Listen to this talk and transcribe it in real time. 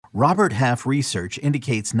Robert Half research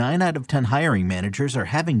indicates 9 out of 10 hiring managers are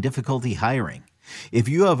having difficulty hiring. If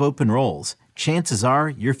you have open roles, chances are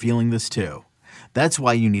you're feeling this too. That's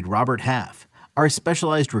why you need Robert Half. Our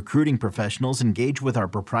specialized recruiting professionals engage with our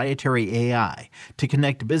proprietary AI to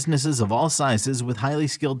connect businesses of all sizes with highly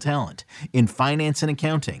skilled talent in finance and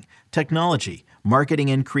accounting, technology, marketing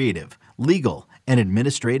and creative, legal, and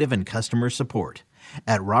administrative and customer support.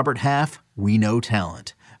 At Robert Half, we know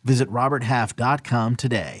talent. Visit roberthalf.com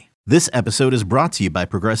today. This episode is brought to you by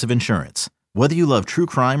Progressive Insurance. Whether you love true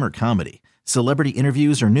crime or comedy, celebrity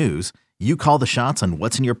interviews or news, you call the shots on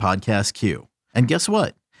what's in your podcast queue. And guess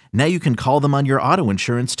what? Now you can call them on your auto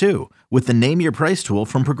insurance too with the Name Your Price tool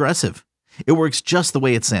from Progressive. It works just the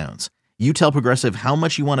way it sounds. You tell Progressive how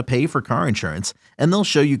much you want to pay for car insurance, and they'll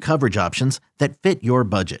show you coverage options that fit your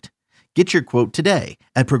budget. Get your quote today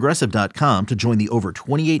at Progressive.com to join the over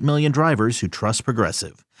 28 million drivers who trust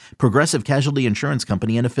Progressive. Progressive Casualty Insurance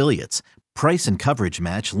Company and Affiliates. Price and coverage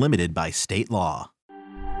match limited by state law.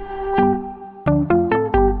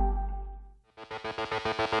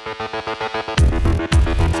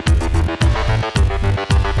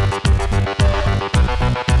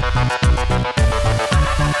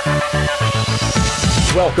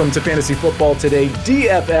 Welcome to Fantasy Football Today,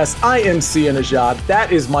 DFS. I am Sia Najad.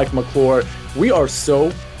 That is Mike McClure. We are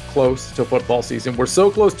so close to football season. We're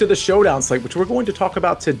so close to the Showdown slate, which we're going to talk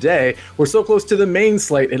about today. We're so close to the main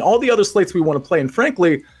slate and all the other slates we want to play. And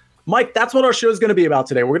frankly, Mike, that's what our show is going to be about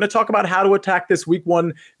today. We're going to talk about how to attack this week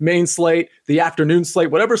one main slate, the afternoon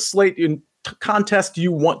slate, whatever slate in contest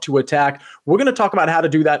you want to attack. We're going to talk about how to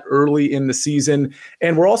do that early in the season.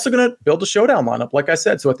 And we're also going to build a showdown lineup, like I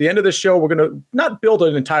said. So at the end of the show, we're going to not build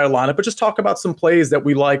an entire lineup, but just talk about some plays that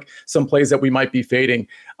we like, some plays that we might be fading.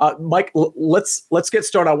 Mike, let's get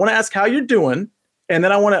started. I want to ask how you're doing. And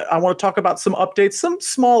then I want to talk about some updates, some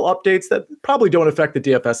small updates that probably don't affect the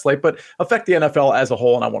DFS slate, but affect the NFL as a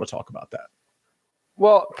whole. And I want to talk about that.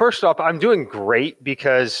 Well, first off, I'm doing great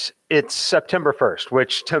because it's September 1st,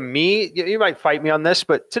 which to me, you might fight me on this,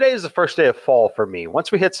 but today is the first day of fall for me.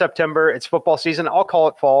 Once we hit September, it's football season. I'll call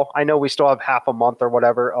it fall. I know we still have half a month or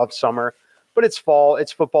whatever of summer, but it's fall.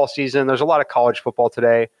 It's football season. There's a lot of college football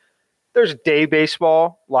today. There's day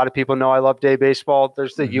baseball. A lot of people know I love day baseball.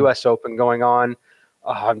 There's the U.S. Open going on.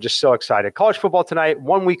 I'm just so excited. College football tonight,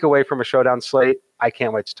 1 week away from a showdown slate. I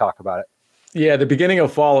can't wait to talk about it. Yeah, the beginning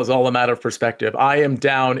of fall is all a matter of perspective. I am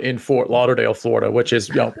down in Fort Lauderdale, Florida, which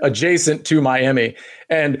is adjacent to Miami.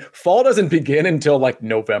 And fall doesn't begin until like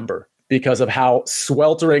November because of how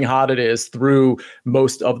sweltering hot it is through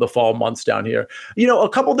most of the fall months down here. A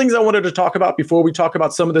couple things I wanted to talk about before we talk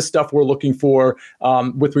about some of the stuff we're looking for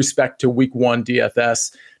with respect to week one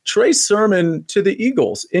DFS. Trey Sermon to the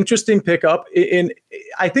Eagles. Interesting pickup.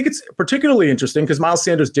 I think it's particularly interesting because Miles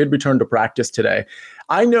Sanders did return to practice today.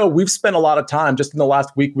 I know we've spent a lot of time just in the last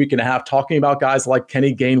week and a half talking about guys like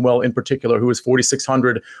Kenny Gainwell in particular, who is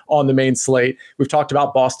 4,600 on the main slate. We've talked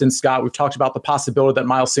about Boston Scott. We've talked about the possibility that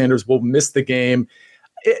Miles Sanders will miss the game.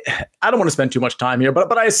 I don't want to spend too much time here,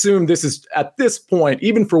 but I assume this is, at this point,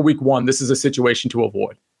 even for week one, this is a situation to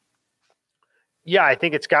avoid. Yeah, I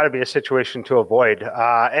think it's got to be a situation to avoid.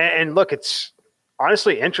 And look, it's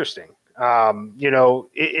honestly interesting.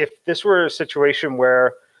 If this were a situation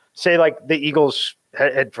where, say, like the Eagles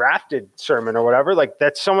had drafted Sermon or whatever, like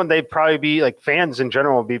that's someone they'd probably be like fans in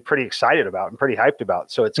general would be pretty excited about and pretty hyped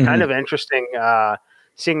about. So it's kind of interesting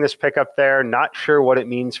seeing this pickup there. Not sure what it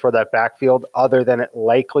means for that backfield other than it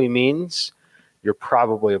likely means you're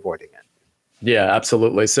probably avoiding it. Yeah,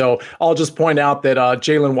 absolutely. So I'll just point out that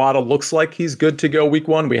Jalen Waddle looks like he's good to go week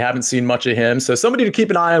one. We haven't seen much of him. So somebody to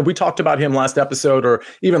keep an eye on. We talked about him last episode or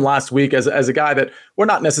even last week as a guy that we're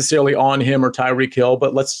not necessarily on him or Tyreek Hill,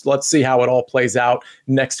 but let's see how it all plays out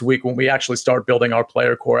next week when we actually start building our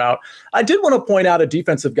player core out. I did want to point out a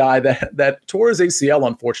defensive guy that tore his ACL,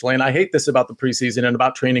 unfortunately. And I hate this about the preseason and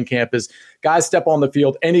about training camp is guys step on the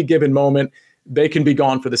field any given moment. They can be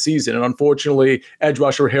gone for the season. And unfortunately, edge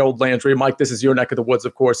rusher Harold Landry, Mike, this is your neck of the woods,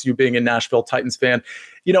 of course, you being a Nashville Titans fan.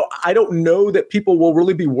 I don't know that people will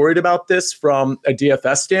really be worried about this from a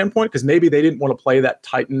DFS standpoint, because maybe they didn't want to play that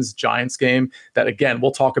Titans-Giants game that, again,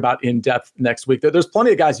 we'll talk about in depth next week. There's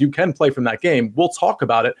plenty of guys you can play from that game. We'll talk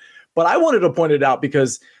about it. But I wanted to point it out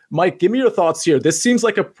because, Mike, give me your thoughts here. This seems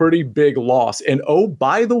like a pretty big loss. And, oh,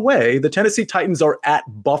 by the way, the Tennessee Titans are at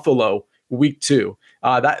Buffalo week 2.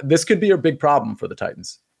 This could be a big problem for the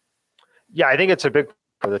Titans. Yeah, I think it's a big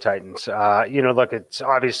for the Titans. Look, it's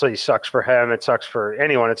obviously sucks for him. It sucks for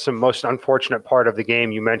anyone. It's the most unfortunate part of the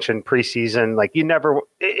game. You mentioned preseason. Like you never,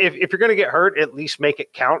 if you're going to get hurt, at least make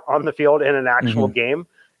it count on the field in an actual game.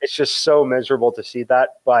 It's just so miserable to see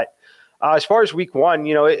that. But As far as week one,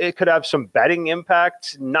 it could have some betting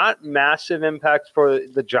impact, not massive impact for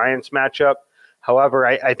the Giants matchup. However,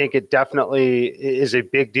 I think it definitely is a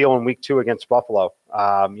big deal in week 2 against Buffalo.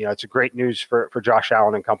 It's a great news for Josh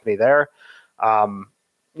Allen and company there.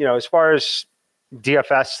 As far as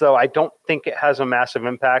DFS, though, I don't think it has a massive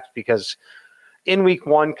impact because in week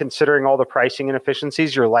 1, considering all the pricing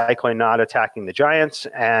inefficiencies, you're likely not attacking the Giants.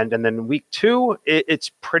 And then week 2, it's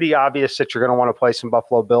pretty obvious that you're going to want to play some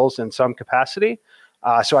Buffalo Bills in some capacity.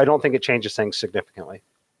 So I don't think it changes things significantly.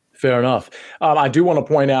 Fair enough. I do want to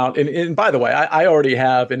point out, and by the way, I already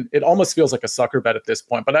have, and it almost feels like a sucker bet at this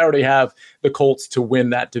point, but I already have the Colts to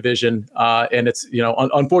win that division. And it's,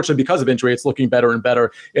 unfortunately, because of injury, it's looking better and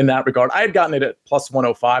better in that regard. I had gotten it at plus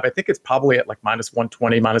 105. I think it's probably at like minus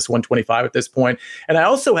 120, minus 125 at this point. And I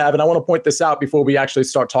also have, and I want to point this out before we actually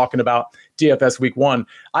start talking about DFS week 1,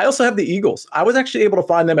 I also have the Eagles. I was actually able to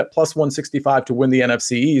find them at plus 165 to win the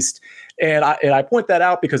NFC East. And I point that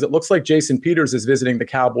out because it looks like Jason Peters is visiting the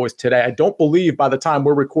Cowboys today. I don't believe by the time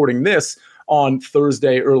we're recording this on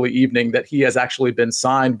Thursday early evening that he has actually been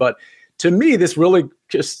signed. But to me, this really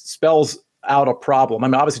just spells out a problem. I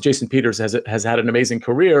mean, obviously Jason Peters has had an amazing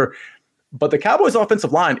career, but the Cowboys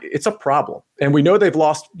offensive line, it's a problem. And we know they've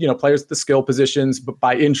lost, players at the skill positions, but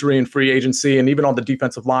by injury and free agency, and even on the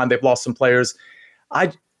defensive line, they've lost some players.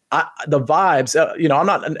 The vibes, I'm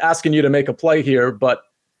not asking you to make a play here, but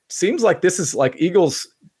seems like this is like Eagles,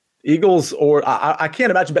 or I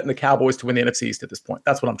can't imagine betting the Cowboys to win the NFC East at this point.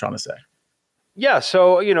 That's what I'm trying to say. Yeah,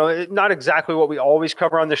 so, not exactly what we always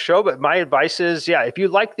cover on the show, but my advice is, if you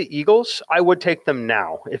like the Eagles, I would take them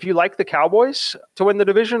now. If you like the Cowboys to win the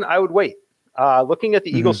division, I would wait. Looking at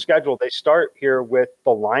the Eagles' schedule, they start here with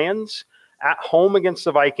the Lions at home against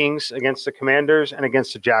the Vikings, against the Commanders, and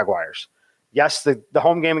against the Jaguars. Yes, the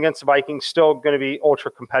home game against the Vikings still going to be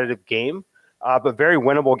ultra competitive game. But very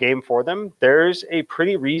winnable game for them. There's a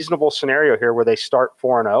pretty reasonable scenario here where they start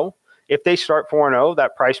 4-0. If they start 4-0,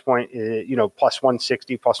 that price point is, plus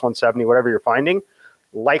 160, plus 170, whatever you're finding,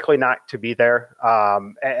 likely not to be there.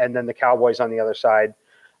 And then the Cowboys on the other side.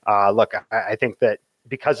 Look, I think that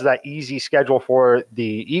because of that easy schedule for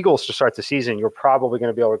the Eagles to start the season, you're probably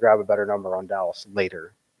going to be able to grab a better number on Dallas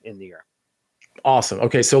later in the year. Awesome.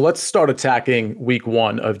 Okay, so let's start attacking week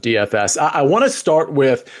 1 of DFS. I want to start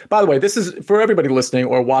with, by the way, this is for everybody listening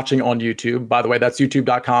or watching on YouTube. By the way, that's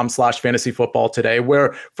youtube.com/fantasyfootball today,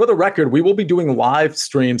 where for the record, we will be doing live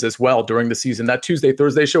streams as well during the season. That Tuesday,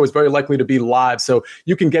 Thursday show is very likely to be live. So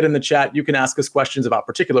you can get in the chat. You can ask us questions about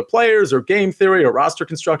particular players or game theory or roster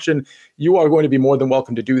construction. You are going to be more than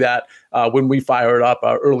welcome to do that when we fire it up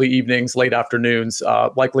early evenings, late afternoons,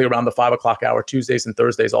 likely around the 5 o'clock hour, Tuesdays and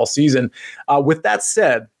Thursdays all season. With that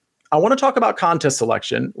said, I want to talk about contest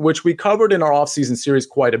selection, which we covered in our offseason series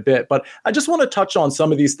quite a bit, but I just want to touch on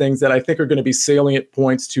some of these things that I think are going to be salient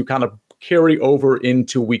points to kind of carry over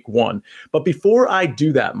into week 1. But before I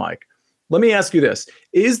do that, Mike, let me ask you this.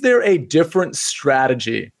 Is there a different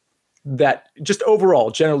strategy that just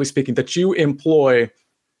overall, generally speaking, that you employ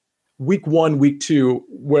week 1, week 2,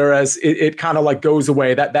 whereas it kind of like goes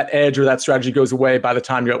away, that edge or that strategy goes away by the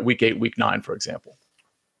time you're at week 8, week 9, for example?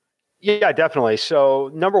 Yeah, definitely. So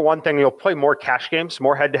number one thing, you'll play more cash games,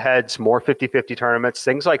 more head-to-heads, more 50-50 tournaments,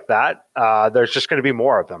 things like that. There's just going to be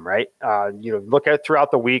more of them, right? Look at throughout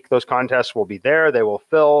the week, those contests will be there. They will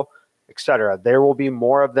fill, etc. There will be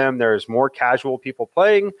more of them. There's more casual people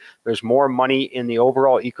playing. There's more money in the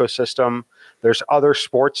overall ecosystem. There's other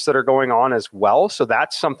sports that are going on as well. So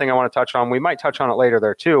that's something I want to touch on. We might touch on it later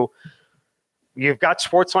there too. You've got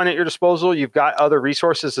Sportsline at your disposal. You've got other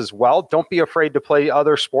resources as well. Don't be afraid to play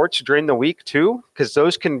other sports during the week too, because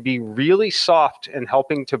those can be really soft in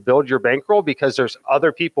helping to build your bankroll, because there's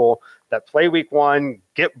other people that play week 1,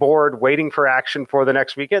 get bored, waiting for action for the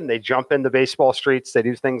next weekend. They jump into baseball streets. They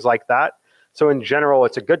do things like that. So in general,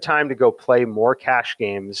 it's a good time to go play more cash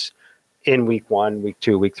games in week 1, week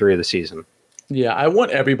 2, week 3 of the season. Yeah, I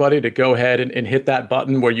want everybody to go ahead and hit that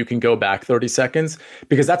button where you can go back 30 seconds,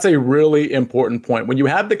 because that's a really important point. When you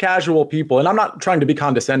have the casual people, and I'm not trying to be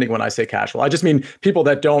condescending when I say casual, I just mean people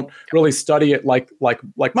that don't really study it like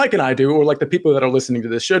Mike and I do, or like the people that are listening to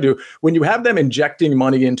this show do. When you have them injecting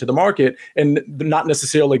money into the market and not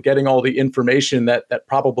necessarily getting all the information that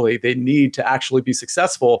probably they need to actually be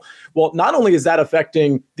successful, well, not only is that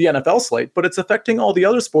affecting the NFL slate, but it's affecting all the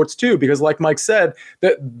other sports too, because like Mike said,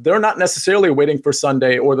 that they're not necessarily waiting for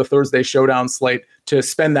Sunday or the Thursday Showdown slate to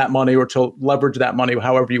spend that money or to leverage that money,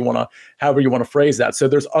 however you want to phrase that. So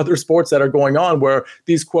there's other sports that are going on where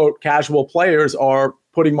these quote casual players are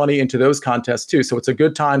putting money into those contests too. So it's a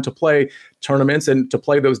good time to play tournaments and to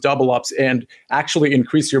play those double ups and actually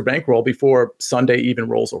increase your bankroll before Sunday even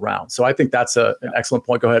rolls around. So I think that's an excellent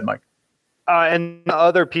point. Go ahead, Mike. And the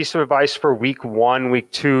other piece of advice for week 1,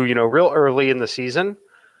 week 2, real early in the season,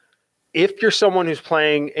 if you're someone who's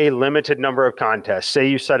playing a limited number of contests, say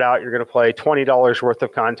you set out, you're going to play $20 worth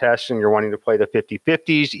of contests and you're wanting to play the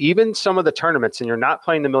 50-50s, even some of the tournaments, and you're not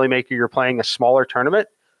playing the Millie Maker, you're playing a smaller tournament,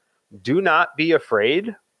 do not be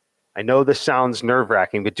afraid. I know this sounds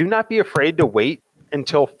nerve-wracking, but do not be afraid to wait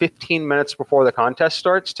until 15 minutes before the contest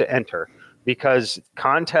starts to enter, because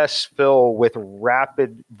contests fill with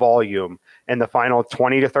rapid volume in the final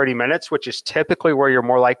 20 to 30 minutes, which is typically where you're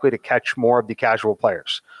more likely to catch more of the casual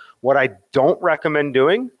players. What I don't recommend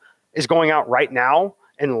doing is going out right now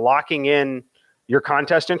and locking in your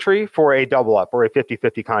contest entry for a double up or a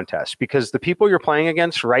 50-50 contest, because the people you're playing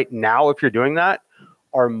against right now, if you're doing that,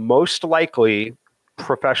 are most likely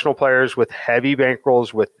professional players with heavy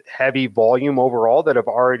bankrolls, with heavy volume overall, that have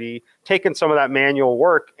already taken some of that manual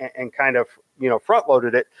work and kind of, front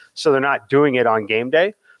loaded it. So they're not doing it on game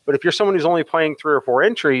day. But if you're someone who's only playing 3 or 4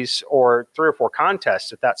 entries or 3 or 4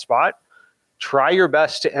 contests at that spot, try your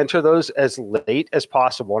best to enter those as late as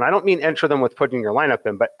possible. And I don't mean enter them with putting your lineup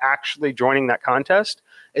in, but actually joining that contest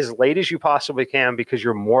as late as you possibly can, because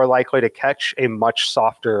you're more likely to catch a much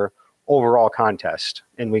softer overall contest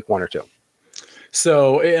in week 1 or 2.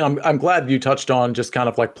 So I'm glad you touched on just kind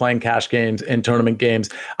of like playing cash games and tournament games.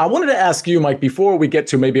 I wanted to ask you, Mike, before we get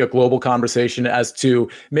to maybe a global conversation as to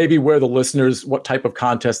maybe where the listeners, what type of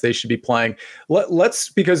contest they should be playing. Let's,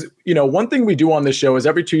 because, one thing we do on this show is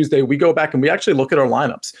every Tuesday we go back and we actually look at our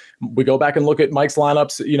lineups. We go back and look at Mike's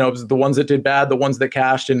lineups, the ones that did bad, the ones that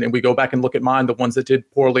cashed, and we go back and look at mine, the ones that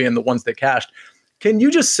did poorly and the ones that cashed. Can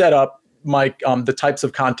you just set up, Mike, the types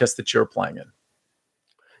of contests that you're playing in?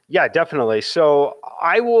 Yeah, definitely. So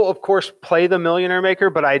I will, of course, play the Millionaire Maker,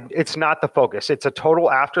 but it's not the focus. It's a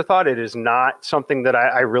total afterthought. It is not something that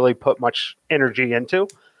I really put much energy into.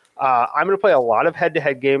 I'm going to play a lot of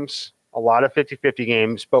head-to-head games, a lot of 50-50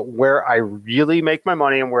 games, but where I really make my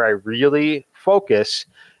money and where I really focus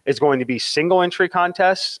is going to be single entry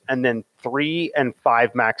contests and then 3 and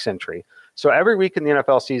 5 max entry. So every week in the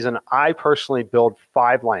NFL season, I personally build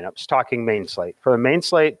 5 lineups, talking main slate. For the main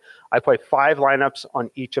slate, I play 5 lineups on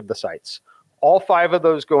each of the sites. All 5 of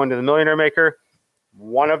those go into the Millionaire Maker.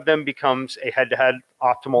 One of them becomes a head-to-head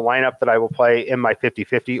optimal lineup that I will play in my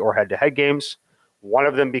 50-50 or head-to-head games. One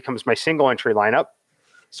of them becomes my single entry lineup.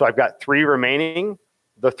 So I've got 3 remaining.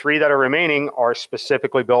 The 3 that are remaining are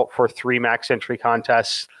specifically built for 3 max entry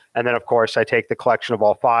contests. And then, of course, I take the collection of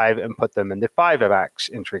all 5 and put them in the 5 max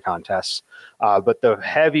entry contests. But the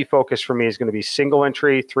heavy focus for me is going to be single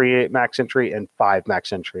entry, 3 max entry, and 5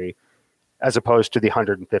 max entry, as opposed to the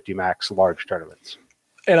 150 max large tournaments.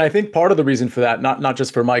 And I think part of the reason for that, not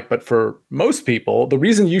just for Mike, but for most people, the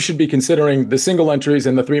reason you should be considering the single entries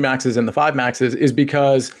and the 3 maxes and the 5 maxes is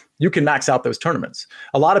because you can max out those tournaments.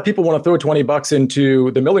 A lot of people want to throw $20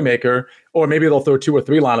 into the Millie Maker, or maybe they'll throw 2 or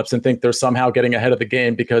 3 lineups and think they're somehow getting ahead of the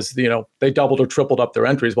game because, they doubled or tripled up their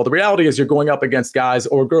entries. Well, the reality is you're going up against guys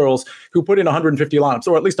or girls who put in 150 lineups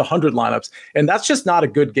or at least 100 lineups, and that's just not a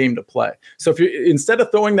good game to play. So if you, instead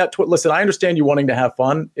of throwing that, listen, I understand you wanting to have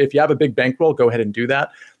fun. If you have a big bankroll, go ahead and do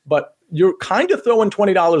that. But you're kind of throwing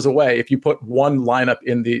 $20 away if you put one lineup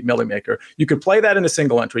in the Millie Maker. You could play that in a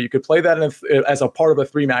single entry. You could play that as a part of a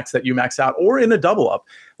 3 max that you max out, or in a double up.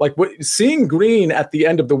 Like seeing green at the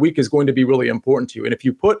end of the week is going to be really important to you. And if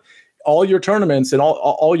you put all your tournaments and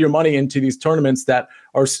all your money into these tournaments that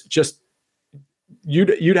are just,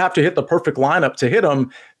 you'd have to hit the perfect lineup to hit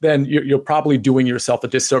them, then you're probably doing yourself a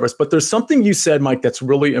disservice. But there's something you said, Mike, that's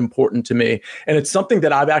really important to me. And it's something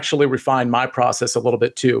that I've actually refined my process a little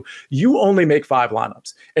bit too. You only make 5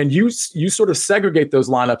 lineups, and you sort of segregate those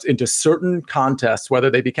lineups into certain contests,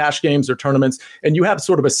 whether they be cash games or tournaments, and you have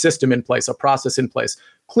sort of a system in place, a process in place.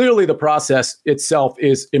 Clearly, the process itself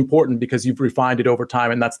is important because you've refined it over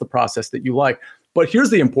time, and that's the process that you like. But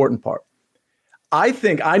here's the important part.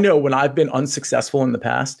 I know when I've been unsuccessful in the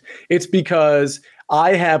past, it's because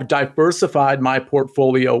I have diversified my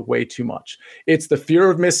portfolio way too much. It's the fear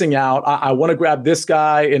of missing out. I want to grab this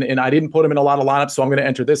guy and I didn't put him in a lot of lineups, so I'm going to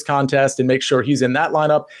enter this contest and make sure he's in that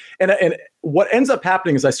lineup. And what ends up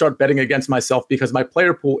happening is I start betting against myself because my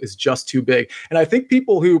player pool is just too big. And I think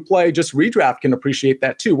people who play just redraft can appreciate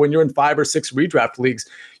that too. When you're in 5 or 6 redraft leagues,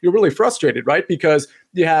 you're really frustrated, right? Because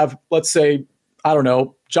you have, let's say, I don't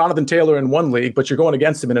know, Jonathan Taylor in one league, but you're going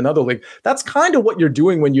against him in another league. That's kind of what you're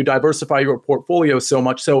doing when you diversify your portfolio so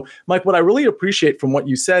much. So, Mike, what I really appreciate from what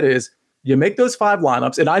you said is You make those 5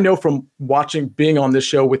 lineups. And I know from being on this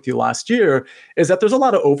show with you last year, is that there's a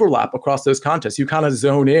lot of overlap across those contests. You kind of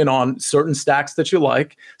zone in on certain stacks that you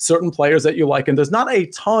like, certain players that you like, and there's not a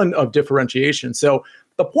ton of differentiation. So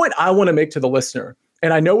the point I want to make to the listener,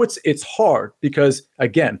 and I know it's hard because,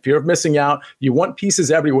 again, fear of missing out, you want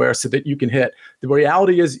pieces everywhere so that you can hit. The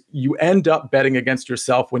reality is you end up betting against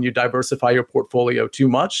yourself when you diversify your portfolio too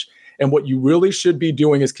much. And what you really should be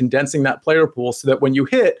doing is condensing that player pool so that when you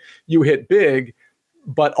hit big,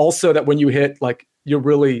 but also that when you hit, like you're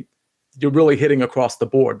really hitting across the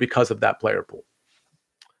board because of that player pool.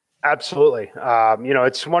 Absolutely.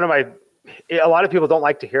 It's a lot of people don't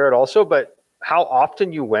like to hear it also, but how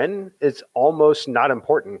often you win is almost not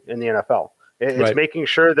important in the NFL. It's right. Making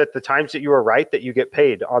sure that the times that you are right, that you get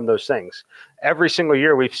paid on those things. Every single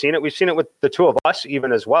year we've seen it. We've seen it with the two of us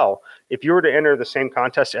even as well. If you were to enter the same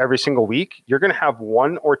contest every single week, you're going to have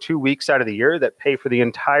 1 or 2 weeks out of the year that pay for the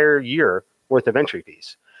entire year worth of entry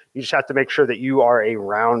fees. You just have to make sure that you are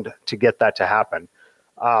around to get that to happen.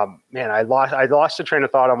 I lost the train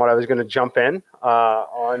of thought on what I was going to jump in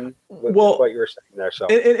on what you were saying there. So,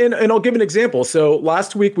 and I'll give an example. So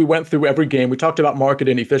last week we went through every game. We talked about market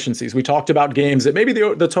inefficiencies. We talked about games that maybe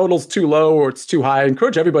the total's too low or it's too high. I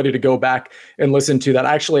encourage everybody to go back and listen to that.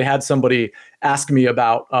 I actually had somebody ask me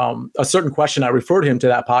about a certain question. I referred him to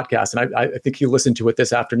that podcast, and I think he listened to it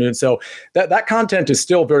this afternoon. So that content is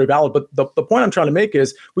still very valid. But the point I'm trying to make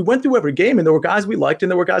is we went through every game, and there were guys we liked,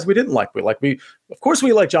 and there were guys we didn't like. Of course,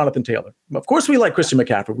 we like Jonathan Taylor. Of course, we like Christian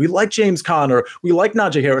McCaffrey. We like James Conner. We like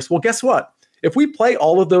Najee Harris. Well, guess what? If we play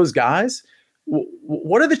all of those guys,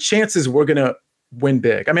 what are the chances we're going to win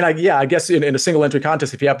big? I mean, I guess in a single entry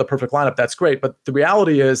contest, if you have the perfect lineup, that's great. But the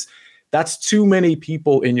reality is that's too many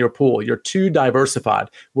people in your pool. You're too diversified.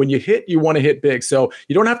 When you hit, you want to hit big. So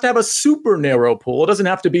you don't have to have a super narrow pool. It doesn't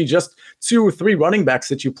have to be just 2 or 3 running backs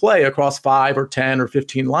that you play across 5 or 10 or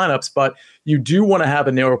 15 lineups, but you do want to have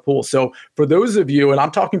a narrow pool. So for those of you, and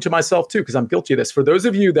I'm talking to myself too, because I'm guilty of this, for those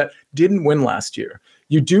of you that didn't win last year,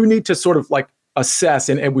 you do need to sort of like assess.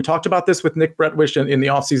 And we talked about this with Nick Bretwish in the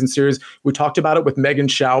offseason series. We talked about it with Megan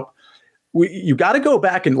Schaup. You got to go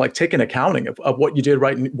back and like take an accounting of what you did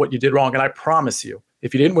right and what you did wrong. And I promise you,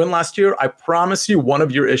 if you didn't win last year, I promise you one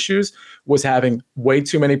of your issues was having way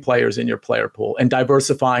too many players in your player pool and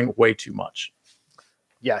diversifying way too much.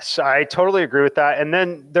 Yes, I totally agree with that. And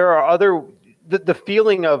then there are the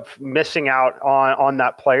feeling of missing out on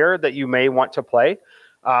that player that you may want to play.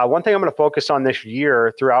 One thing I'm going to focus on this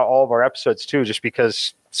year throughout all of our episodes too, just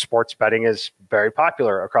because sports betting is very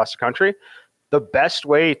popular across the country. The best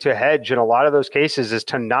way to hedge in a lot of those cases is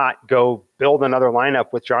to not go build another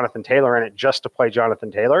lineup with Jonathan Taylor in it just to play Jonathan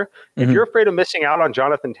Taylor. Mm-hmm. If you're afraid of missing out on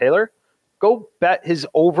Jonathan Taylor, go bet his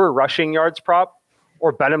over rushing yards prop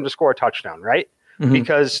or bet him to score a touchdown, right? Mm-hmm.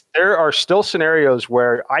 Because there are still scenarios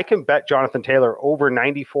where I can bet Jonathan Taylor over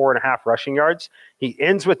 94.5 rushing yards. He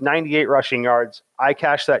ends with 98 rushing yards. I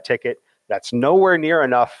cash that ticket. That's nowhere near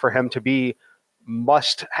enough for him to be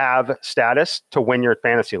must-have status to win your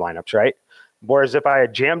fantasy lineups, right? Whereas if I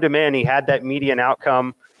had jammed him in, he had that median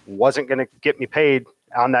outcome, wasn't going to get me paid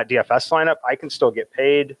on that DFS lineup, I can still get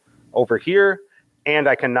paid over here, and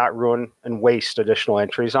I can not ruin and waste additional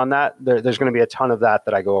entries on that. There's going to be a ton of that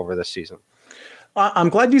I go over this season. I'm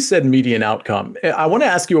glad you said median outcome. I want to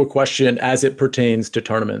ask you a question as it pertains to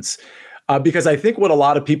tournaments, because I think what a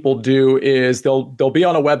lot of people do is they'll be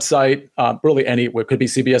on a website, really it could be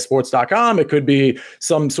cbssports.com, it could be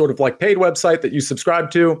some sort of like paid website that you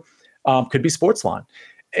subscribe to. Could be Sportsline.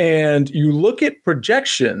 And you look at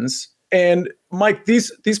projections, and Mike,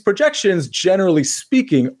 these projections, generally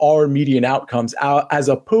speaking, are median outcomes as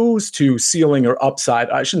opposed to ceiling or upside.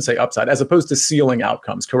 I shouldn't say upside, as opposed to ceiling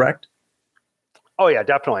outcomes, correct? Oh yeah,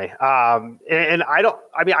 definitely.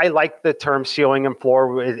 I like the term ceiling and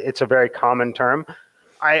floor. It's a very common term.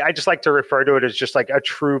 I just like to refer to it as just like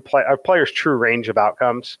a player's true range of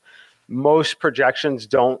outcomes. Most projections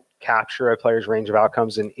don't capture a player's range of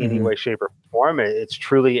outcomes in any way, shape, or form. It's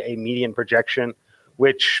truly a median projection,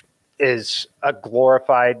 which is a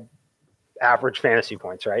glorified average fantasy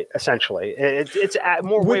points, right? Essentially, it's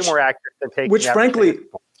way more accurate than taking.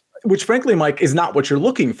 Which frankly, Mike, is not what you're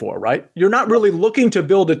looking for, right? You're not really looking to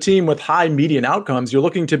build a team with high median outcomes. You're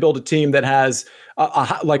looking to build a team that has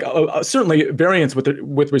certainly variance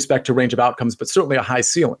with respect to range of outcomes, but certainly a high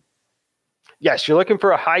ceiling. Yes, you're looking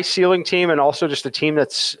for a high ceiling team and also just a team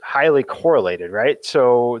that's highly correlated, right?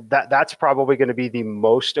 So that's probably going to be the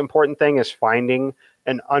most important thing, is finding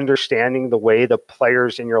and understanding the way the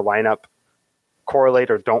players in your lineup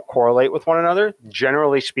correlate or don't correlate with one another.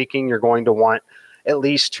 Generally speaking, you're going to want at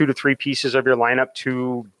least 2 to 3 pieces of your lineup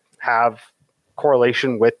to have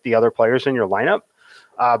correlation with the other players in your lineup.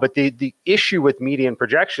 But the issue with median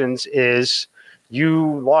projections is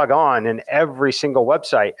you log on and every single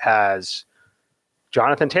website has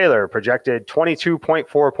Jonathan Taylor projected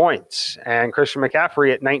 22.4 points and Christian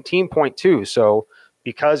McCaffrey at 19.2. So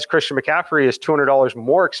because Christian McCaffrey is $200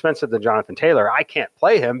 more expensive than Jonathan Taylor, I can't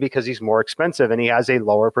play him because he's more expensive and he has a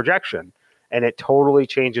lower projection. And it totally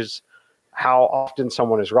changes how often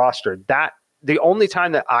someone is rostered. The only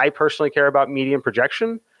time that I personally care about median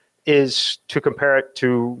projection is to compare it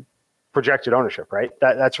to projected ownership, right?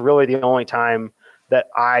 That's really the only time that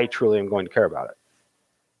I truly am going to care about it.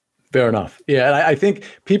 Fair enough. Yeah, and I think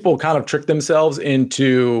people kind of trick themselves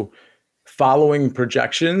into following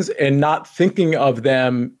projections and not thinking of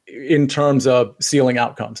them in terms of ceiling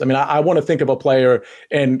outcomes. I mean, I want to think of a player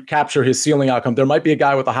and capture his ceiling outcome. There might be a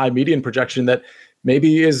guy with a high median projection that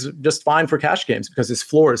maybe is just fine for cash games because his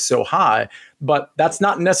floor is so high, but that's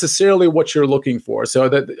not necessarily what you're looking for. So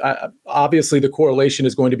that obviously the correlation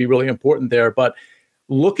is going to be really important there, but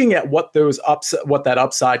looking at what that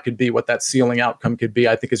upside could be, what that ceiling outcome could be,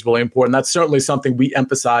 I think is really important. That's certainly something we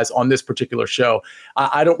emphasize on this particular show.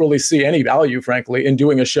 I don't really see any value, frankly, in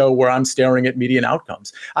doing a show where I'm staring at median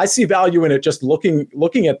outcomes. I see value in it just looking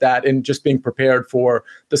at that and just being prepared for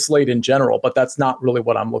the slate in general, but that's not really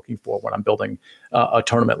what I'm looking for when I'm building a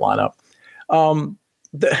tournament lineup. One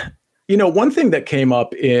thing that came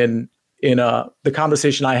up in the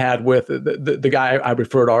conversation I had with the guy I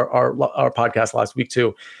referred our podcast last week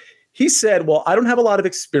to, he said, well, I don't have a lot of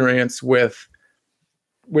experience with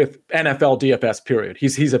NFL DFS, period.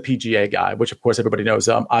 He's a PGA guy, which of course everybody knows.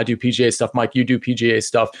 I do PGA stuff. Mike, you do PGA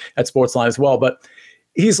stuff at Sportsline as well. But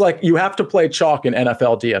he's like, you have to play chalk in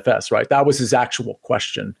NFL DFS, right? That was his actual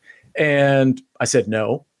question. And I said,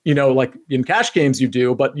 no. Like in cash games you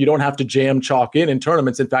do, but you don't have to jam chalk in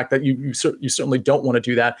tournaments. In fact, that you certainly don't want to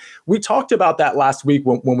do that. We talked about that last week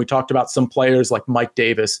when we talked about some players like Mike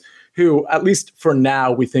Davis, who at least for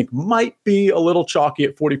now we think might be a little chalky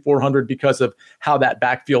at 4,400 because of how that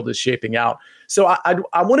backfield is shaping out. So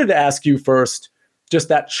I wanted to ask you first, just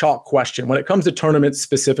that chalk question when it comes to tournaments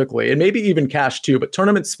specifically, and maybe even cash too, but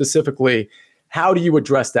tournaments specifically. How do you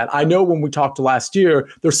address that? I know when we talked last year,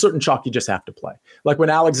 there's certain chalk you just have to play. Like when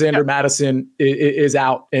Alexander Madison is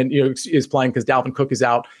out and is playing because Dalvin Cook is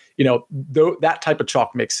out, that type of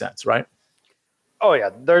chalk makes sense, right? Oh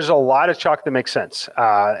yeah, there's a lot of chalk that makes sense.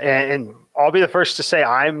 And I'll be the first to say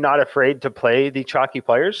I'm not afraid to play the chalky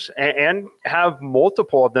players and have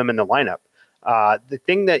multiple of them in the lineup. The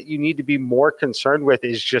thing that you need to be more concerned with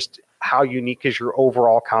is just how unique is your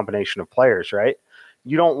overall combination of players, right?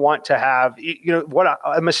 You don't want to have,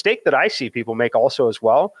 a mistake that I see people make also as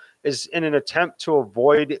well is in an attempt to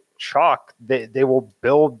avoid chalk, they will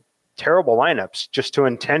build terrible lineups just to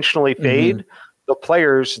intentionally fade the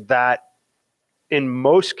players that in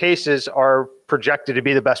most cases are projected to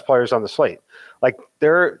be the best players on the slate. Like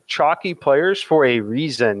they're chalky players for a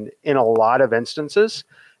reason in a lot of instances.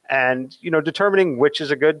 And, determining which is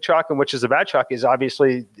a good chalk and which is a bad chalk is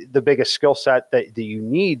obviously the biggest skill set that you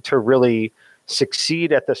need to really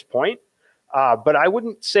succeed at this point. But I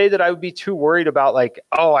wouldn't say that I would be too worried about like,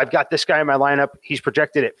 oh, I've got this guy in my lineup. He's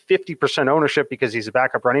projected at 50% ownership because he's a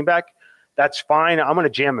backup running back. That's fine. I'm going to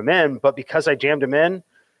jam him in. But because I jammed him in,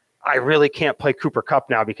 I really can't play Cooper Kupp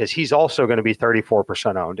now because he's also going to be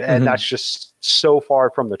 34% owned. And that's just so far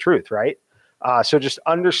from the truth, right? So just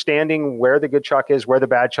understanding where the good chalk is, where the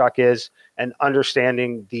bad chalk is, and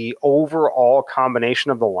understanding the overall combination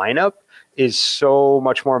of the lineup is so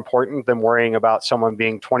much more important than worrying about someone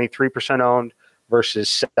being 23% owned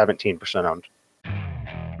versus 17% owned.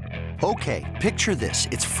 Okay, picture this.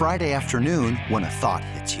 It's Friday afternoon when a thought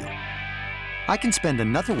hits you. I can spend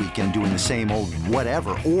another weekend doing the same old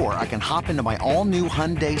whatever, or I can hop into my all-new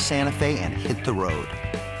Hyundai Santa Fe and hit the road.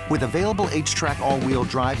 With available H-Track all-wheel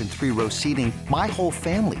drive and 3-row seating, my whole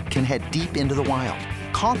family can head deep into the wild.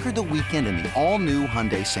 Conquer the weekend in the all-new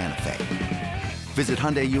Hyundai Santa Fe. Visit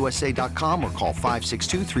HyundaiUSA.com or call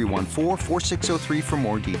 562-314-4603 for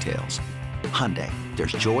more details. Hyundai,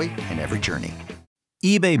 there's joy in every journey.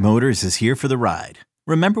 eBay Motors is here for the ride.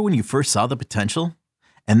 Remember when you first saw the potential?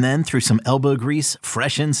 And then through some elbow grease,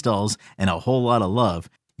 fresh installs, and a whole lot of love,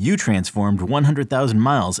 you transformed 100,000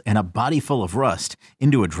 miles and a body full of rust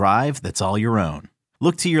into a drive that's all your own.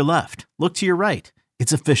 Look to your left. Look to your right.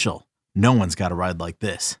 It's official. No one's got a ride like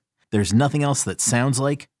this. There's nothing else that sounds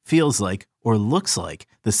like, feels like, or looks like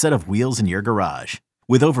the set of wheels in your garage.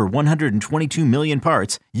 With over 122 million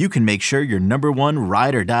parts, you can make sure your number one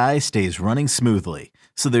ride or die stays running smoothly.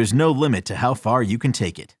 So there's no limit to how far you can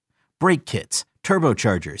take it. Brake kits,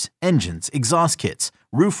 turbochargers, engines, exhaust kits,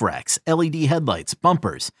 roof racks, LED headlights,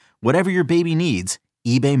 bumpers. Whatever your baby needs,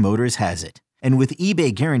 eBay Motors has it. And with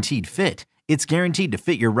eBay Guaranteed Fit, it's guaranteed to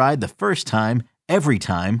fit your ride the first time, every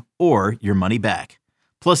time, or your money back.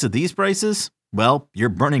 Plus, at these prices, well, you're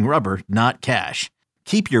burning rubber, not cash.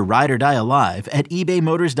 Keep your ride or die alive at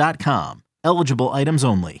ebaymotors.com. Eligible items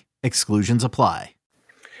only. Exclusions apply.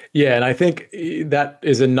 Yeah, and I think that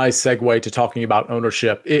is a nice segue to talking about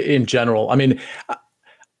ownership in general. I mean,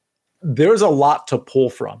 there's a lot to pull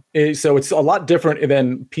from. So it's a lot different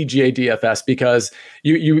than PGA DFS because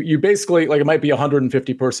you basically, like, it might be a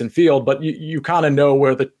 150 person field, but you kind of know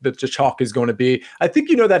where the chalk is going to be. I think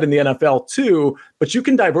you know that in the NFL too, but you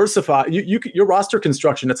can diversify your roster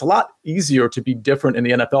construction. It's a lot easier to be different in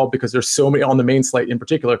the NFL because there's so many on the main slate in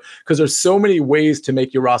particular, because there's so many ways to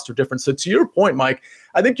make your roster different. So to your point, Mike,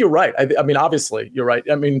 I think you're right. I mean, obviously you're right.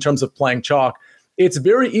 I mean, in terms of playing chalk, it's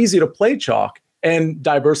very easy to play chalk and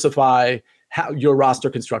diversify your roster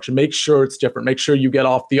construction. Make sure it's different. Make sure you get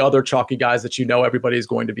off the other chalky guys that you know everybody is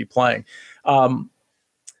going to be playing.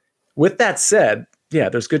 With that said, yeah,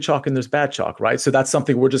 there's good chalk and there's bad chalk, right? So that's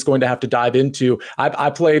something we're just going to have to dive into. I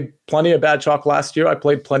played plenty of bad chalk last year. I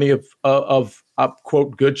played plenty of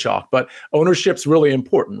quote, good chalk, but ownership's really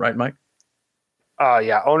important, right, Mike?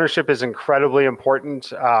 Yeah, ownership is incredibly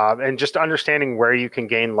important, and just understanding where you can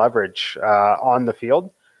gain leverage on the field.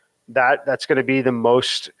 That's going to be the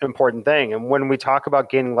most important thing. And when we talk about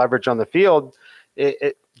gaining leverage on the field,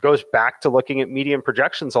 it goes back to looking at median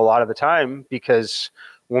projections a lot of the time, because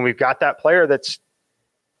when we've got that player that's,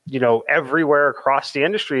 everywhere across the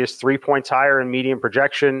industry is 3 points higher in median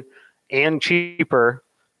projection and cheaper,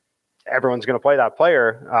 everyone's going to play that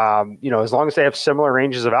player. As long as they have similar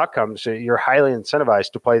ranges of outcomes, you're highly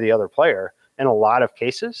incentivized to play the other player in a lot of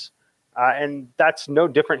cases. And that's no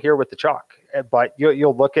different here with the chalk. But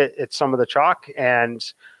you'll look at some of the chalk, and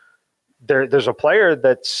there's a player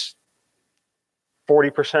that's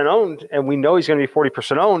 40% owned, and we know he's going to be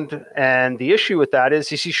 40% owned. And the issue with that is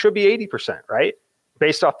he should be 80%, right?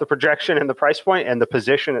 Based off the projection and the price point and the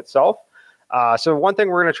position itself. So one thing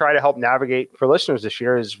we're going to try to help navigate for listeners this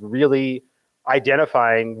year is really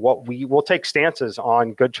identifying what we will take stances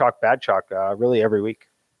on good chalk, bad chalk, really every week.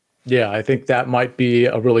 Yeah, I think that might be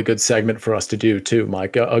a really good segment for us to do too,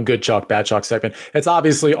 Mike, a good chalk, bad chalk segment. It's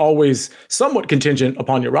obviously always somewhat contingent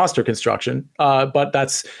upon your roster construction, but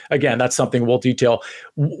that's something we'll detail.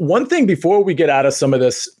 One thing before we get out of some of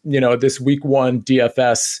this, this week one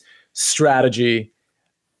DFS strategy,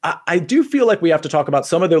 I do feel like we have to talk about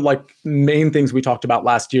some of the main things we talked about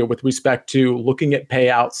last year with respect to looking at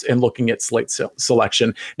payouts and looking at slate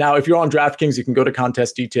selection. Now, if you're on DraftKings, you can go to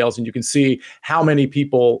contest details and you can see how many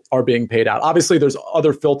people are being paid out. Obviously, there's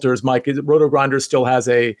other filters. Mike, RotoGrinders still has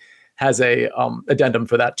a addendum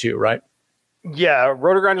for that too, right? Yeah,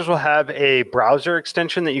 RotoGrinders will have a browser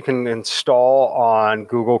extension that you can install on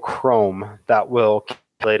Google Chrome that will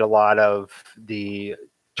calculate a lot of the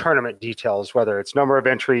tournament details, whether it's number of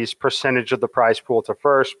entries, percentage of the prize pool to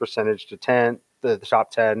first, percentage to 10, the top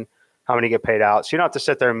 10, how many get paid out. So you don't have to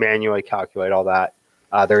sit there and manually calculate all that.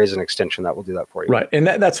 There is an extension that will do that for you. Right. And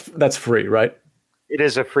that's free, right? It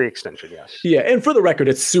is a free extension, yes. Yeah. And for the record,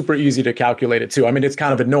 it's super easy to calculate it too. I mean, it's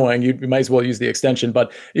kind of annoying. You might as well use the extension,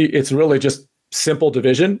 but it's really just simple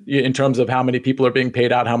division in terms of how many people are being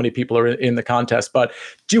paid out, how many people are in the contest. But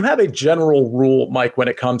do you have a general rule, Mike, when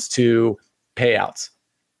it comes to payouts?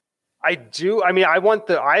 I do. I mean,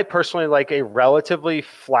 I personally like a relatively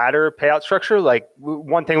flatter payout structure. Like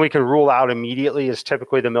one thing we can rule out immediately is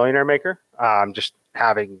typically the millionaire maker. Just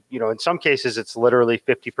having, in some cases, it's literally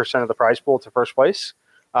 50% of the prize pool to first place.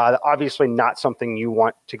 Obviously not something you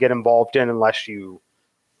want to get involved in unless you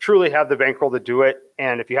truly have the bankroll to do it.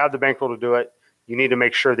 And if you have the bankroll to do it, you need to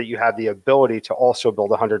make sure that you have the ability to also build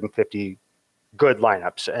 150 good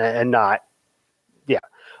lineups and not, yeah.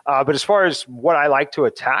 But as far as what I like to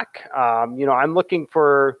attack, I'm looking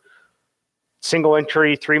for single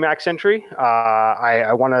entry, 3 max entry.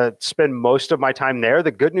 I want to spend most of my time there.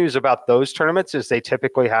 The good news about those tournaments is they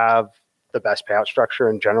typically have the best payout structure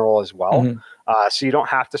in general as well. Mm-hmm. So you don't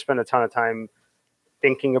have to spend a ton of time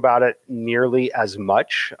thinking about it nearly as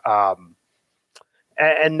much.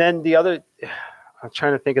 And then the other, I'm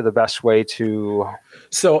trying to think of the best way to.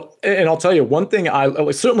 So, and I'll tell you one thing. I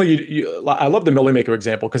love the Millie Maker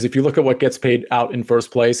example, because if you look at what gets paid out in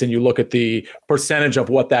first place and you look at the percentage of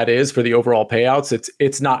what that is for the overall payouts,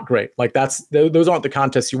 it's not great. Like those aren't the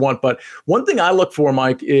contests you want. But one thing I look for,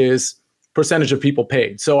 Mike, is percentage of people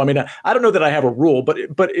paid. So, I mean, I don't know that I have a rule, but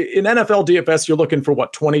in NFL DFS, you're looking for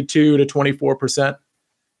what, 22 to 24%?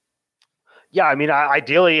 Yeah, I mean,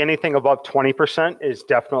 ideally, anything above 20% is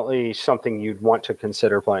definitely something you'd want to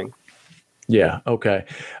consider playing. Yeah. Okay.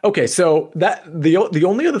 Okay. So that the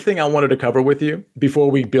only other thing I wanted to cover with you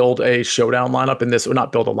before we build a showdown lineup in this, or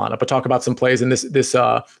not build a lineup, but talk about some plays in this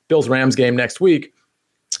Bills Rams game next week.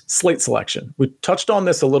 Slate selection. We touched on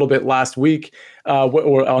this a little bit last week,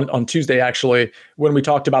 or on Tuesday actually, when we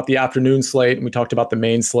talked about the afternoon slate and we talked about the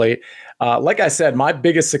main slate. Like I said, my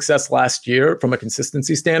biggest success last year from a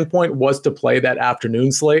consistency standpoint was to play that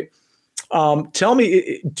afternoon slate. Tell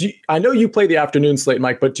me, I know you play the afternoon slate,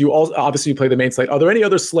 Mike, but do you also obviously play the main slate? Are there any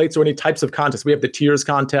other slates or any types of contests? We have the tiers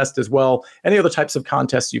contest as well. Any other types of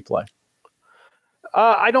contests you play?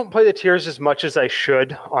 I don't play the tiers as much as I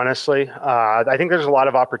should, honestly. I think there's a lot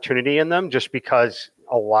of opportunity in them just because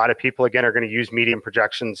a lot of people, again, are going to use medium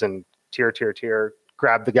projections and tier,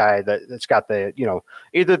 grab the guy that's got the,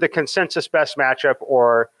 either the consensus best matchup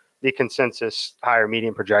or the consensus higher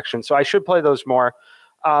medium projection. So I should play those more.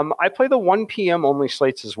 I play the 1 p.m. only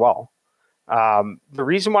slates as well. The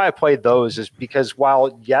reason why I played those is because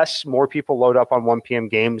while, yes, more people load up on 1 p.m.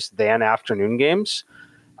 games than afternoon games,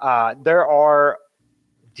 there are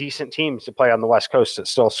decent teams to play on the West Coast that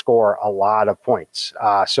still score a lot of points.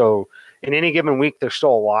 So in any given week, there's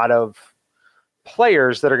still a lot of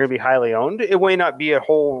players that are going to be highly owned. It may not be a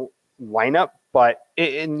whole lineup, but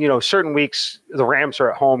in certain weeks, the Rams are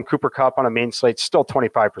at home. Cooper Kupp on a main slate, still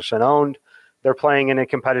 25% owned. They're playing in a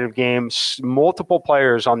competitive game. Multiple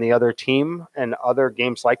players on the other team and other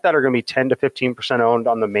games like that are going to be 10 to 15% owned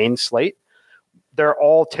on the main slate. They're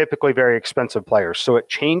all typically very expensive players. So it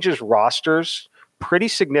changes rosters pretty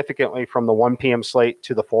significantly from the 1 p.m. slate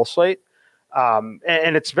to the full slate. And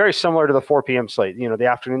it's very similar to the 4 p.m. slate, the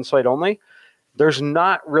afternoon slate only. There's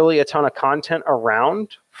not really a ton of content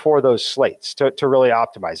around for those slates to really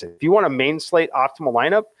optimize it. If you want a main slate optimal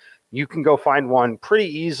lineup, you can go find one pretty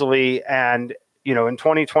easily. And, in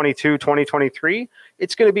 2022, 2023,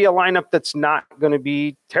 it's going to be a lineup that's not going to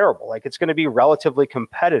be terrible. Like it's going to be relatively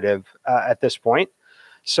competitive at this point.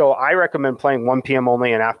 So I recommend playing 1 p.m.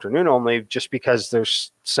 only and afternoon only just because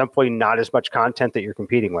there's simply not as much content that you're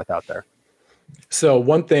competing with out there. So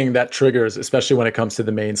one thing that triggers, especially when it comes to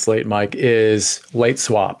the main slate, Mike, is late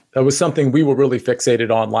swap. That was something we were really fixated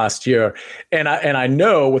on last year. And I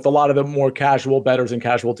know with a lot of the more casual bettors and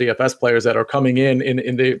casual DFS players that are coming in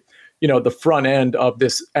the, the front end of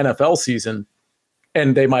this NFL season,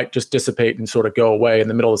 and they might just dissipate and sort of go away in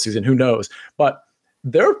the middle of the season, who knows? But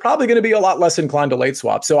they're probably going to be a lot less inclined to late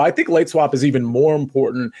swap. So I think late swap is even more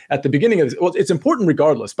important at the beginning of this. Well, it's important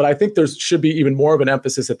regardless, but I think there should be even more of an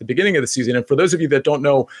emphasis at the beginning of the season. And for those of you that don't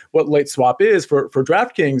know what late swap is, for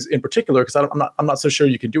DraftKings in particular, because I'm not so sure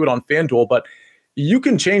you can do it on FanDuel, but you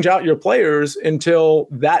can change out your players until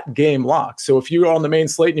that game locks. So if you're on the main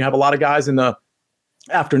slate and you have a lot of guys in the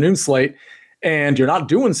afternoon slate and you're not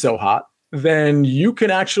doing so hot, then you can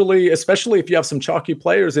actually, especially if you have some chalky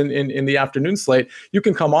players in the afternoon slate, you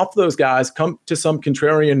can come off those guys, come to some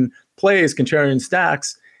contrarian plays, contrarian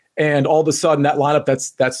stacks, and all of a sudden that lineup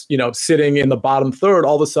that's sitting in the bottom third,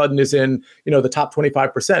 all of a sudden is in the top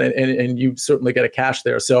 25%, and you certainly get a cash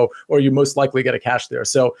there. So, or you most likely get a cash there.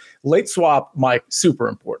 So late swap, Mike, super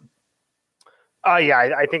important.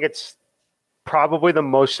 Yeah, I think it's probably the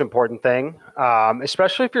most important thing,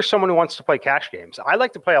 especially if you're someone who wants to play cash games. I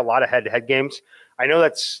like to play a lot of head-to-head games. I know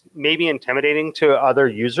that's maybe intimidating to other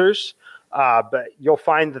users, but you'll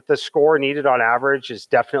find that the score needed on average is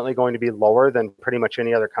definitely going to be lower than pretty much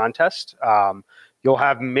any other contest. You'll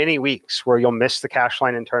have many weeks where you'll miss the cash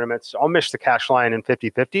line in tournaments. I'll miss the cash line in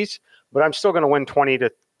 50-50s, but I'm still going to win 20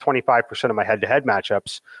 to 25% of my head-to-head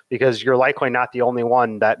matchups because you're likely not the only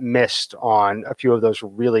one that missed on a few of those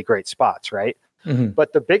really great spots, right? Mm-hmm.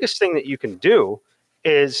 But the biggest thing that you can do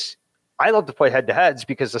is I love to play head-to-heads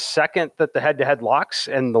because the second that the head-to-head locks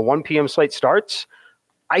and the 1 p.m. slate starts,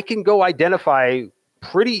 I can go identify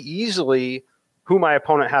pretty easily who my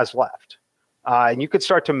opponent has left. And you could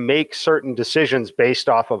start to make certain decisions based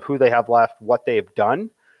off of who they have left, what they've done.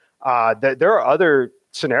 There are other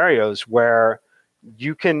scenarios where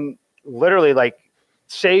you can literally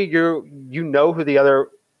say you know who the other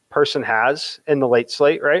person has in the late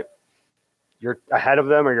slate, right? You're ahead of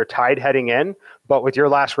them or you're tied heading in, but with your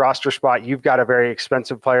last roster spot, you've got a very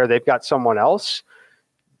expensive player. They've got someone else.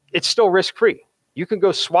 It's still risk-free. You can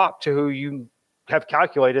go swap to who you have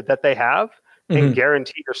calculated that they have and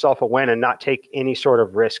guarantee yourself a win and not take any sort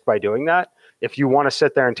of risk by doing that. If you want to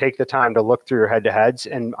sit there and take the time to look through your head-to-heads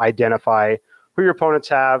and identify who your opponents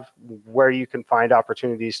have, where you can find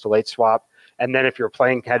opportunities to late swap. And then if you're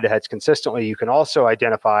playing head-to-heads consistently, you can also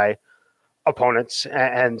identify opponents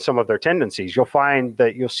and some of their tendencies. You'll find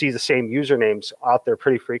that you'll see the same usernames out there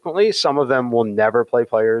pretty frequently. Some of them will never play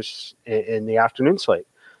players in the afternoon slate.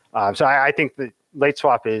 So I think that late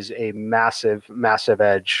swap is a massive, massive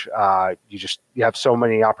edge. You have so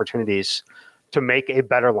many opportunities to make a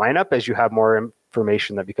better lineup as you have more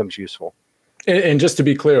information that becomes useful. And just to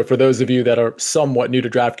be clear, for those of you that are somewhat new to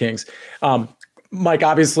DraftKings, Mike,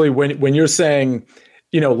 obviously when you're saying,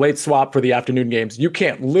 late swap for the afternoon games, you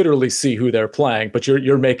can't literally see who they're playing, but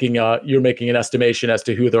you're making an estimation as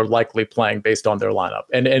to who they're likely playing based on their lineup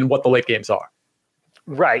and what the late games are.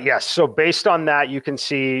 Right. Yes. So based on that, you can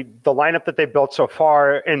see the lineup that they've built so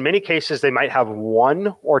far. In many cases, they might have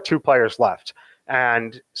 1 or 2 players left.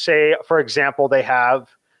 And say, for example, they have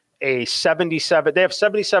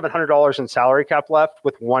 $7,700 in salary cap left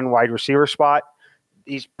with 1 wide receiver spot.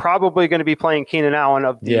 He's probably going to be playing Keenan Allen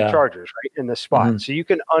of the Chargers, right, in this spot. Mm-hmm. So you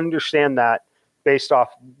can understand that based off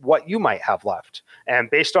what you might have left. And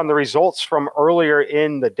based on the results from earlier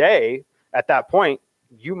in the day, at that point,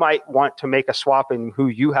 you might want to make a swap in who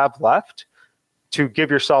you have left to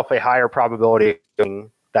give yourself a higher probability of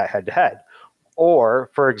doing that head-to-head. Or,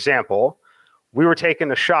 for example, we were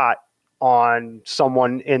taking a shot on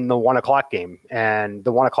someone in the 1 o'clock game, and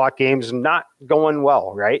the 1 o'clock game is not going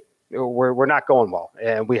well, right? We're not going well,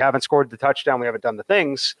 and we haven't scored the touchdown. We haven't done the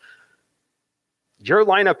things. Your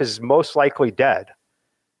lineup is most likely dead.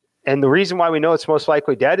 And the reason why we know it's most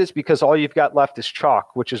likely dead is because all you've got left is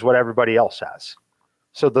chalk, which is what everybody else has.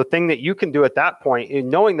 So the thing that you can do at that point, in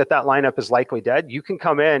knowing that lineup is likely dead, you can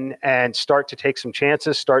come in and start to take some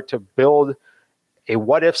chances, start to build a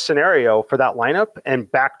what-if scenario for that lineup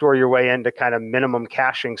and backdoor your way into kind of minimum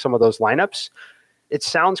caching some of those lineups. It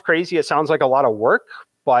sounds crazy. It sounds like a lot of work,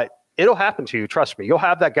 but it'll happen to you. Trust me. You'll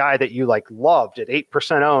have that guy that you loved at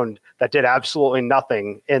 8% owned that did absolutely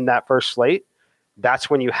nothing in that first slate. That's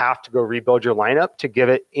when you have to go rebuild your lineup to give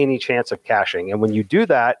it any chance of cashing. And when you do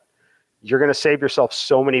that, you're going to save yourself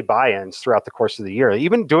so many buy-ins throughout the course of the year.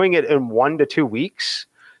 Even doing it in 1 to 2 weeks,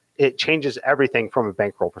 it changes everything from a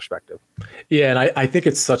bankroll perspective. Yeah, and I think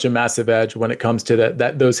it's such a massive edge when it comes to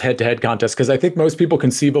those head-to-head contests, because I think most people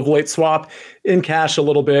conceive of late swap in cash a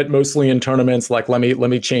little bit, mostly in tournaments. Like, let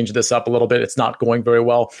me change this up a little bit. It's not going very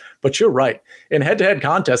well. But you're right. In head-to-head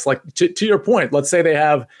contests, like to your point, let's say they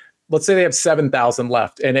have 7,000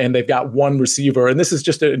 left and they've got 1 receiver. And this is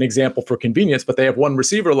just an example for convenience, but they have 1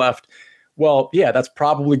 receiver left. Well, yeah, that's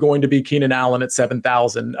probably going to be Keenan Allen at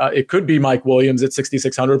 7,000. It could be Mike Williams at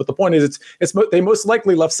 6,600. But the point is, they most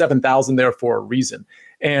likely left 7,000 there for a reason.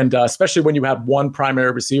 And especially when you have 1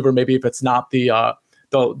 primary receiver, maybe if it's not the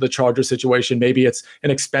Charger situation, maybe it's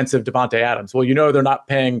an expensive Devontae Adams. Well, they're not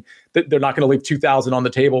paying. They're not going to leave 2,000 on the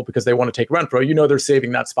table because they want to take Renfro. They're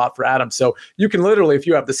saving that spot for Adams. So you can literally, if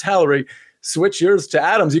you have the salary, switch yours to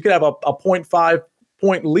Adams. You could have a 0.5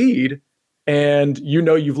 point lead. And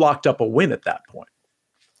you've locked up a win at that point.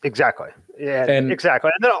 Exactly. Yeah, exactly.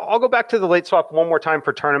 And then I'll go back to the late swap one more time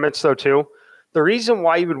for tournaments, though, too. The reason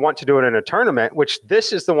why you would want to do it in a tournament, which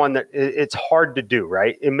this is the one that it's hard to do,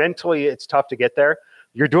 right? And mentally, it's tough to get there.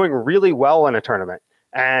 You're doing really well in a tournament.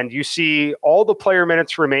 And you see all the player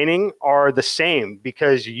minutes remaining are the same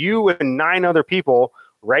because you and 9 other people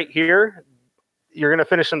right here, you're going to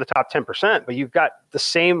finish in the top 10%, but you've got the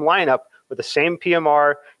same lineup with the same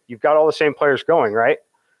PMR. You've got all the same players going, right?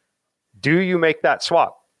 Do you make that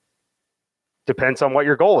swap? Depends on what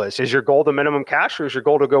your goal is. Is your goal the minimum cash or is your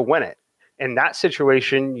goal to go win it? In that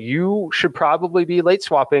situation, you should probably be late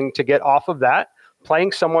swapping to get off of that,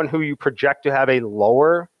 playing someone who you project to have a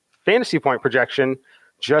lower fantasy point projection,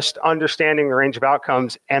 just understanding the range of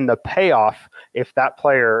outcomes and the payoff. If that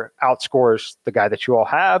player outscores the guy that you all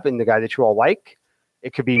have and the guy that you all like,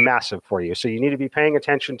 it could be massive for you. So you need to be paying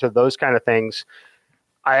attention to those kind of things.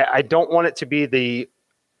 I don't want it to be the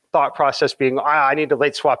thought process being, I need to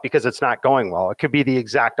late swap because it's not going well. It could be the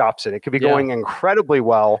exact opposite. It could be going incredibly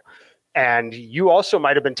well. And you also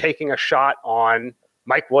might have been taking a shot on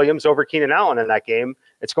Mike Williams over Keenan Allen in that game.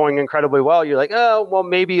 It's going incredibly well. You're like, oh, well,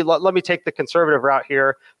 maybe let me take the conservative route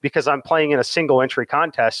here because I'm playing in a single entry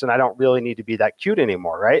contest and I don't really need to be that cute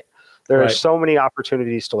anymore, right? There are so many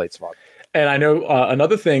opportunities to late swap. And I know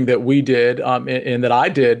another thing that we did and that I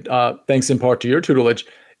did, thanks in part to your tutelage,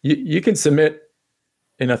 you can submit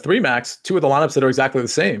in a 3-max 2 of the lineups that are exactly the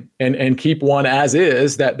same and keep one as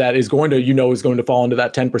is that is going to, is going to fall into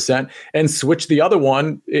that 10% and switch the other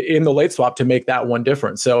one in the late swap to make that one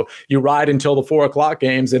different. So you ride until the 4 o'clock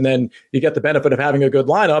games and then you get the benefit of having a good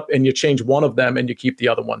lineup and you change one of them and you keep the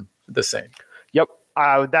other one the same. Yep.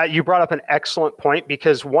 That you brought up an excellent point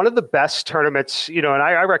because one of the best tournaments, and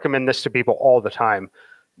I recommend this to people all the time.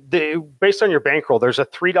 Based on your bankroll, there's a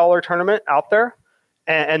 $3 tournament out there,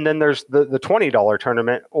 and then there's the $20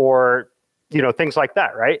 tournament, or things like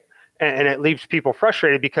that, right? and it leaves people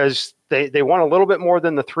frustrated because they want a little bit more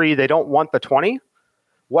than the 3. They don't want the 20.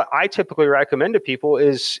 What I typically recommend to people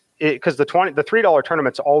is, because the $3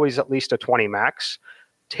 tournament's always at least a 20 max.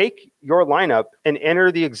 Take your lineup and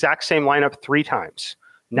enter the exact same lineup 3 times.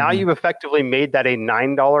 Now you've effectively made that a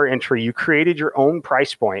 $9 entry. You created your own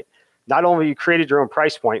price point. Not only you created your own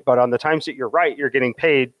price point, but on the times that you're right, you're getting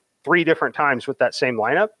paid 3 different times with that same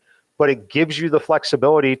lineup. But it gives you the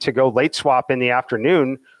flexibility to go late swap in the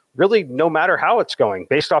afternoon, really no matter how it's going,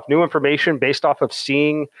 based off new information, based off of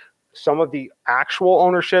seeing some of the actual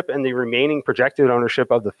ownership and the remaining projected ownership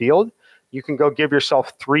of the field. You can go give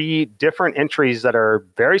yourself 3 different entries that are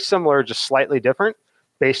very similar, just slightly different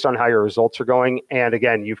based on how your results are going. And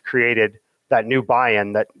again, you've created that new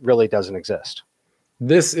buy-in that really doesn't exist.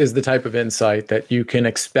 This is the type of insight that you can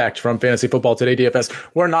expect from Fantasy Football Today DFS.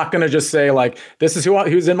 We're not going to just say like, this is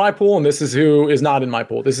who's in my pool and this is who is not in my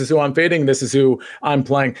pool. This is who I'm fading. This is who I'm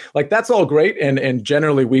playing. Like, that's all great. And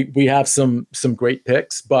generally we have some great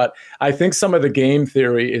picks, but I think some of the game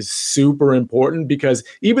theory is super important, because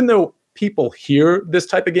even though people hear this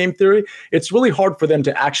type of game theory, it's really hard for them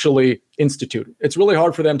to actually institute it. It's really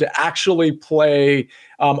hard for them to actually play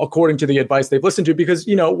according to the advice they've listened to, because,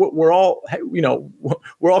 we're all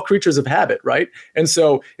creatures of habit, right? And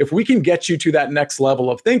so if we can get you to that next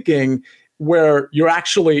level of thinking where you're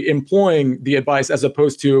actually employing the advice as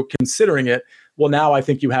opposed to considering it, well, now I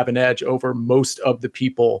think you have an edge over most of the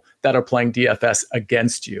people that are playing DFS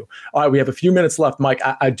against you. All right, we have a few minutes left, Mike.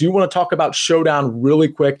 I do want to talk about Showdown really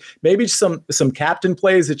quick. Maybe some captain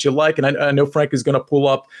plays that you like, and I know Frank is going to pull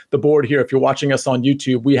up the board here. If you're watching us on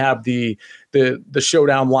YouTube, we have the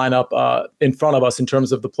Showdown lineup in front of us in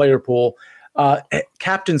terms of the player pool.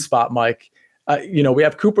 Captain spot, Mike. We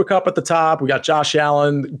have Cooper Kupp at the top. We got Josh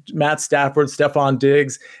Allen, Matt Stafford, Stephon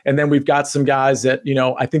Diggs. And then we've got some guys that,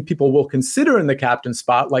 I think people will consider in the captain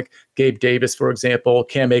spot, like Gabe Davis, for example,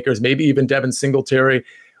 Cam Akers, maybe even Devin Singletary.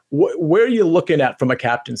 Where are you looking at from a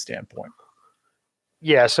captain standpoint?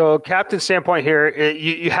 Yeah, so captain standpoint here,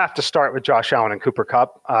 you have to start with Josh Allen and Cooper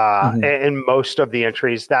Kupp. And most of the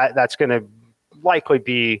entries, that's going to likely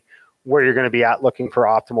be where you're going to be at looking for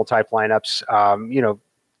optimal type lineups.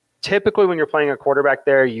 Typically, when you're playing a quarterback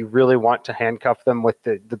there, you really want to handcuff them with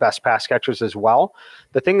the best pass catchers as well.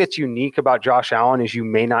 The thing that's unique about Josh Allen is you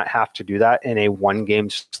may not have to do that in a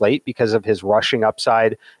 1-game slate because of his rushing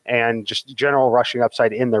upside and just general rushing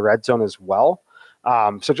upside in the red zone as well.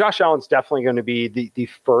 So Josh Allen's definitely going to be the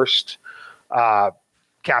first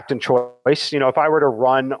captain choice. If I were to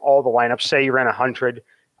run all the lineups, say you ran 100,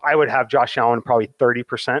 I would have Josh Allen probably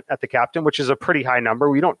 30% at the captain, which is a pretty high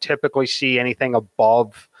number. We don't typically see anything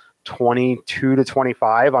above 22 to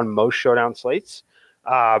 25 on most Showdown slates.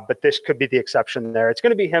 But this could be the exception there. It's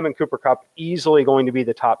going to be him and Cooper Kupp, easily going to be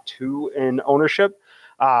the top 2 in ownership.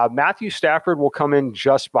 Matthew Stafford will come in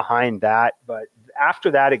just behind that, but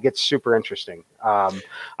after that, it gets super interesting.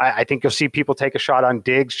 I think you'll see people take a shot on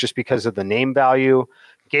Diggs just because of the name value.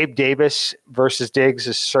 Gabe Davis versus Diggs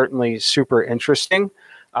is certainly super interesting.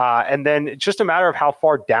 And then it's just a matter of how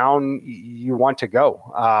far down you want to go.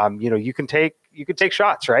 You can take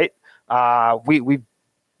shots, right? I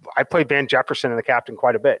played Van Jefferson in the captain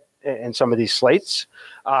quite a bit in some of these slates.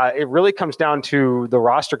 It really comes down to the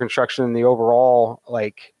roster construction and the overall,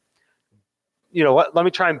 let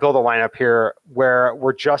me try and build a lineup here where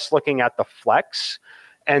we're just looking at the flex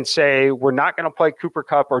and say we're not going to play Cooper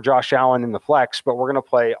Kupp or Josh Allen in the flex, but we're going to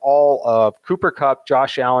play all of Cooper Kupp,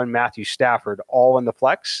 Josh Allen, Matthew Stafford, all in the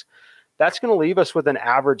flex. That's going to leave us with an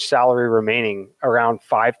average salary remaining around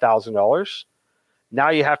 $5,000. Now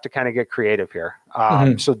you have to kind of get creative here.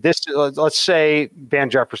 So let's say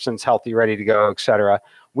Van Jefferson's healthy, ready to go, et cetera.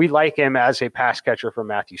 We like him as a pass catcher for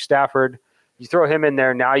Matthew Stafford. You throw him in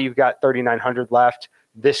there. Now you've got 3,900 left.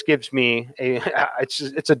 This gives me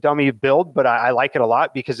it's a dummy build, but I like it a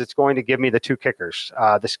lot because it's going to give me the 2 kickers.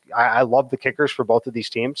 I love the kickers for both of these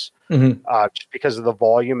teams just because of the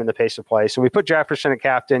volume and the pace of play. So we put Jefferson at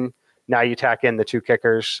captain. Now you tack in the 2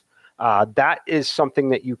 kickers. That is something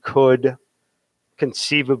that you could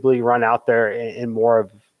conceivably run out there in more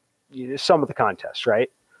of some of the contests,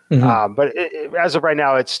 right? But as of right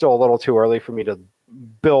now, it's still a little too early for me to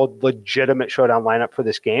build legitimate Showdown lineup for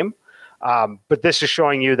this game. But this is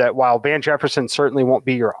showing you that while Van Jefferson certainly won't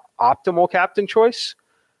be your optimal captain choice,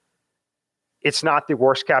 it's not the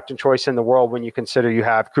worst captain choice in the world when you consider you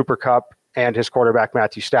have Cooper Kupp and his quarterback,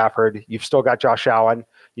 Matthew Stafford. You've still got Josh Allen.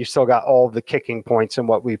 You've still got all of the kicking points in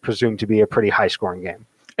what we presume to be a pretty high-scoring game.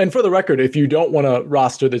 And for the record, if you don't want to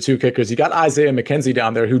roster the two kickers, you got Isaiah McKenzie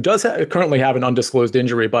down there, who does currently have an undisclosed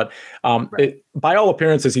injury, but by all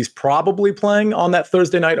appearances, he's probably playing on that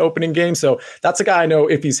Thursday night opening game. So that's a guy I know,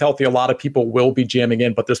 if he's healthy, a lot of people will be jamming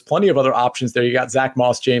in, but there's plenty of other options there. You got Zach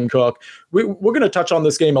Moss, James Cook. We're going to touch on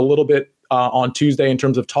this game a little bit on Tuesday in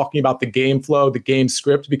terms of talking about the game flow, the game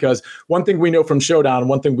script, because one thing we know from Showdown,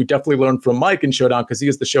 one thing we definitely learned from Mike in Showdown, because he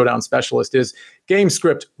is the Showdown specialist, is game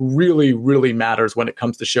script really, really matters when it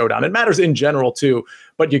comes to Showdown. It matters in general too,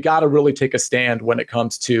 but you got to really take a stand when it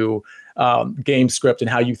comes to game script and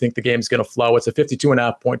how you think the game is going to flow. It's a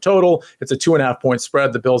 52.5 point total. It's a 2.5 point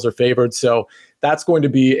spread. The Bills are favored. So that's going to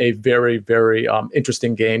be a very, very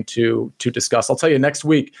interesting game to discuss. I'll tell you, next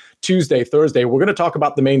week, Tuesday, Thursday, we're going to talk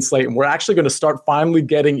about the main slate, and we're actually going to start finally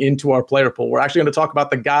getting into our player pool. We're actually going to talk about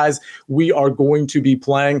the guys we are going to be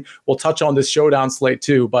playing. We'll touch on this Showdown slate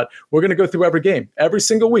too, but we're going to go through every game, every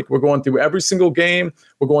single week. We're going through every single game.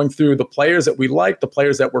 We're going through the players that we like, the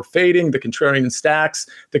players that we're fading, the contrarian stacks,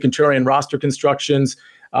 the contrarian roster constructions.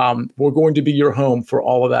 We're going to be your home for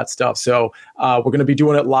all of that stuff. So we're going to be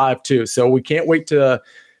doing it live too. So we can't wait to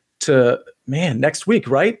next week,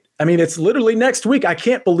 right? I mean, it's literally next week. I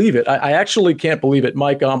can't believe it. I actually can't believe it,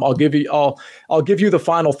 Mike. I'll give you the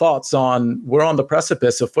final thoughts on. We're on the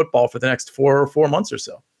precipice of football for the next 4 months or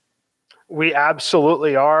so. We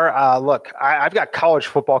absolutely are. Look, I've got college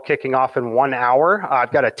football kicking off in 1 hour.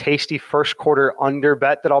 I've got a tasty first quarter under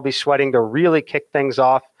bet that I'll be sweating to really kick things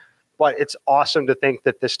off. But it's awesome to think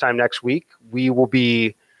that this time next week, we will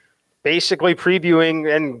be basically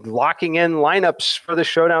previewing and locking in lineups for the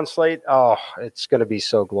Showdown slate. Oh, it's going to be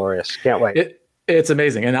so glorious. Can't wait. It's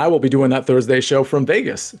amazing. And I will be doing that Thursday show from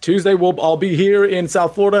Vegas. Tuesday, I'll be here in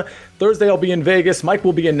South Florida. Thursday, I'll be in Vegas. Mike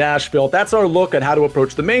will be in Nashville. That's our look at how to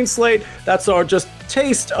approach the main slate. That's our just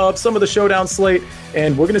taste of some of the Showdown slate.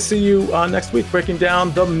 And we're going to see you next week breaking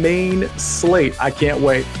down the main slate. I can't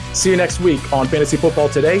wait. See you next week on Fantasy Football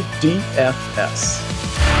Today, DFS.